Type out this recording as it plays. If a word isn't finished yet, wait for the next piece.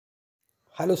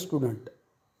Hello student,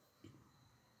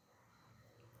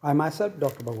 I myself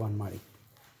Dr. Bhagwan Mari,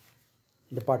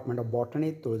 Department of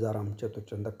Botany, Tulzaram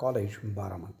Chaturchanda College,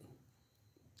 Baramati.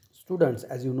 Students,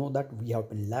 as you know that we have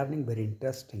been learning very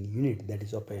interesting unit that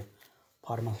is of a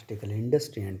pharmaceutical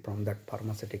industry, and from that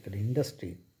pharmaceutical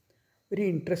industry, very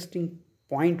interesting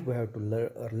point we have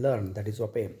to learn that is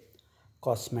of a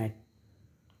cosmet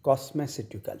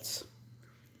cosmeceuticals.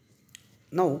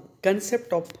 Now,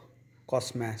 concept of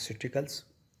cosmeceuticals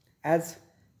as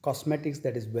cosmetics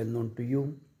that is well known to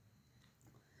you.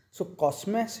 So,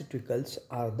 cosmeceuticals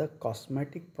are the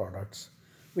cosmetic products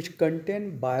which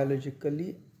contain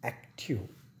biologically active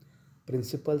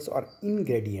principles or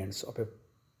ingredients of a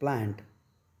plant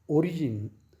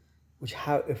origin which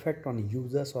have effect on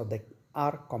users or they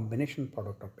are combination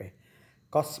product of a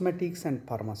cosmetics and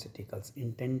pharmaceuticals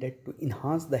intended to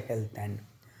enhance the health and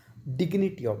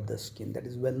dignity of the skin. That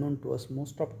is well known to us.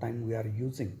 Most of time we are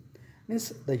using, means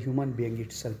the human being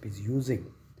itself is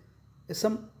using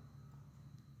some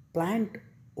plant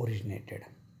originated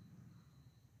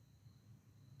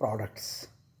products,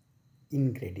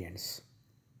 ingredients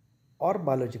or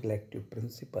biological active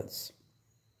principles,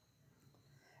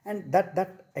 and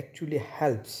that actually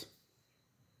helps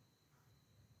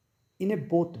in a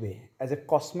both way as a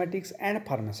cosmetics and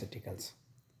pharmaceuticals,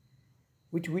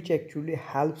 which actually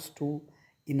helps to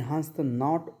enhance the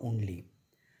not only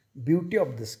beauty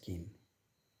of the skin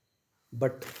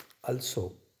but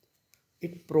also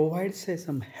it provides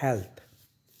some health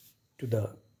to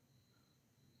the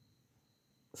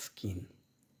skin.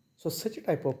 So such a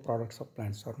type of products of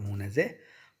plants are known as a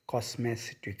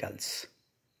cosmeceuticals.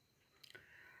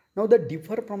 Now they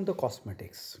differ from the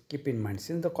cosmetics. Keep in mind,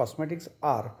 since the cosmetics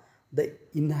are the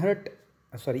inert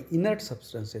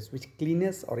substances which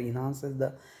cleans or enhances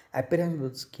the appearance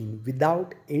of the skin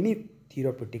without any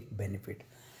therapeutic benefit.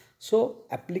 So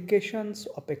applications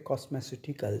of a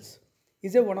cosmeceuticals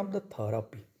is a one of the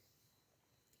therapy.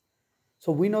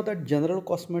 So we know that general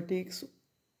cosmetics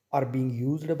are being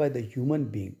used by the human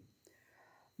being.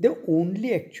 They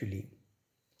only actually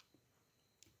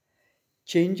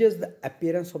changes the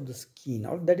appearance of the skin,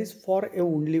 or that is for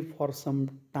only for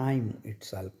some time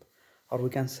itself, or we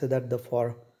can say that the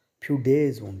for few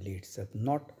days only itself,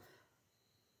 not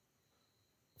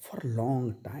for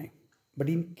long time. But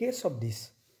in case of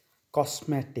this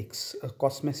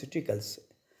cosmeceuticals,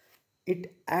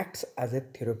 it acts as a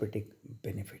therapeutic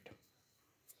benefit.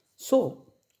 So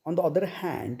on the other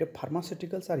hand,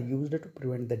 pharmaceuticals are used to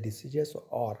prevent the diseases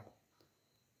or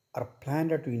are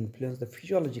planned to influence the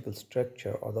physiological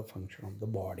structure or the function of the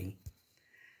body.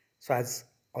 So as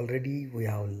already we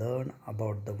have learned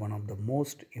about the one of the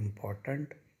most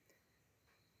important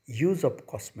use of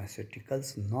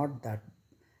cosmeceuticals, not that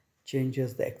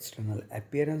changes the external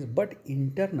appearance but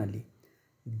internally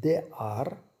they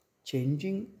are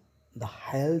changing the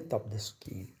health of the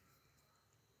skin.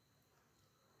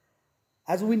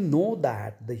 As we know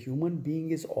that the human being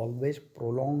is always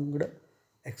prolonged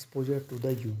exposure to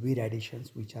the UV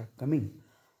radiations which are coming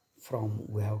from,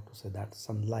 we have to say that,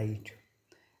 sunlight,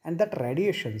 and that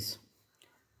radiations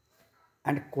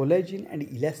and collagen and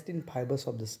elastin fibers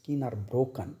of the skin are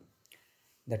broken.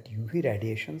 That UV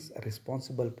radiations are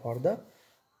responsible for the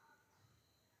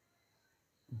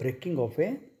breaking of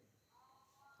a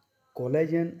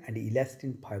collagen and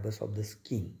elastin fibers of the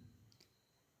skin.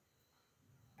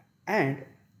 And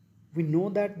we know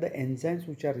that the enzymes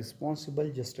which are responsible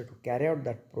just to carry out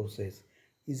that process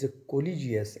is a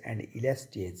collagenase and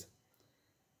elastase,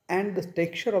 and the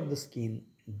texture of the skin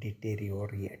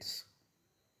deteriorates,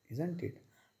 isn't it?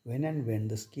 When and when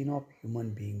the skin of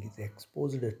human being is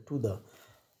exposed to the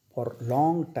for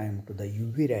long time to the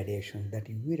UV radiation, that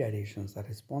UV radiations are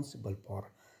responsible for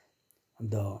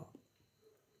the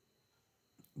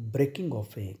breaking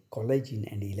of a collagen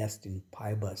and elastin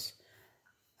fibers.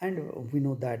 And we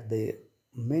know that the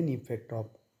main effect of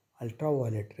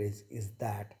ultraviolet rays is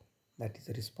that is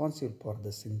responsible for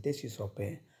the synthesis of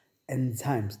a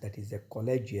enzymes, that is a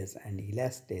collagenase and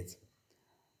elastase,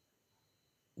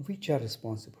 which are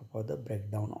responsible for the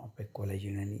breakdown of a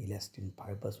collagen and elastin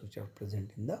fibers which are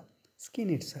present in the skin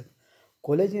itself.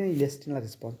 Collagen and elastin are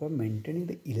responsible for maintaining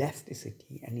the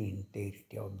elasticity and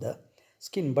integrity of the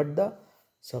skin, but the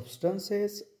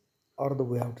substances, or the,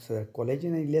 we have to say that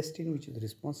collagen and elastin which is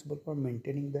responsible for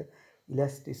maintaining the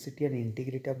elasticity and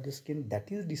integrity of the skin,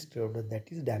 that is disturbed,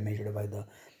 that is damaged by the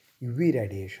UV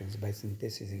radiations by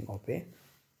synthesizing of a,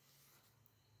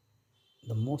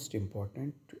 the most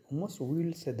important, almost we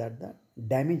will say that the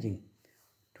damaging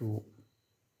to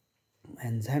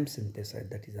enzyme synthesis,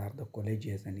 that is are the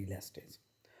collagenase and elastase.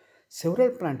 Several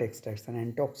plant extracts and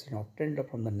antioxidants obtained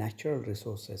from the natural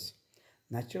resources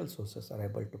Natural sources are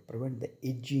able to prevent the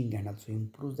aging and also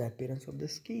improve the appearance of the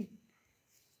skin.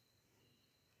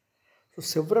 So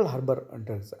several herbal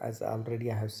drugs, as already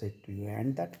I have said to you,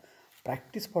 and that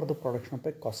practice for the production of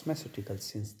a cosmeceutical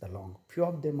since the long. Few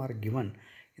of them are given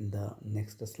in the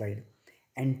next slide.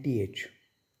 Anti-age,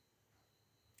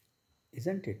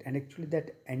 isn't it? And actually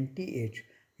that anti-age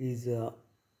is a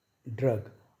drug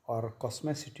or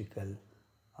cosmeceutical,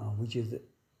 which is,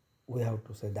 we have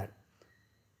to say that,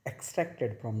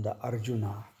 extracted from the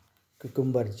Arjuna,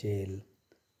 cucumber gel,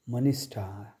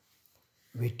 manista,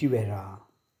 vetiver,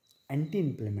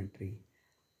 anti-inflammatory,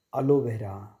 aloe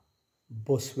vera,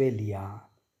 boswellia,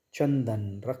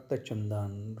 chandan, rakta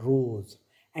chandan, rose,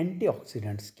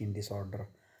 antioxidant skin disorder,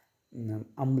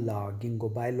 amla,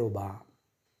 ginkgo biloba,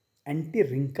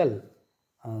 anti-wrinkle,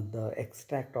 the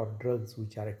extract or drugs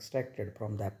which are extracted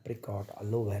from the apricot,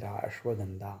 aloe vera,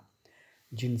 ashwagandha,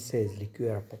 ginseng,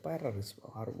 liqueur, papaya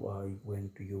are going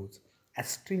to use.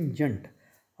 Astringent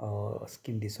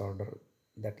skin disorder,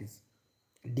 that is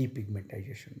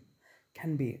depigmentization,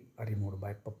 can be removed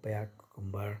by papaya,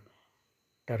 cucumber,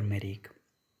 turmeric.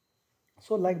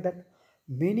 So like that,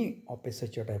 many of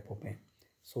such a type of pain.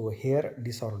 So hair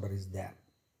disorder is there,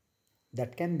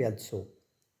 that can be also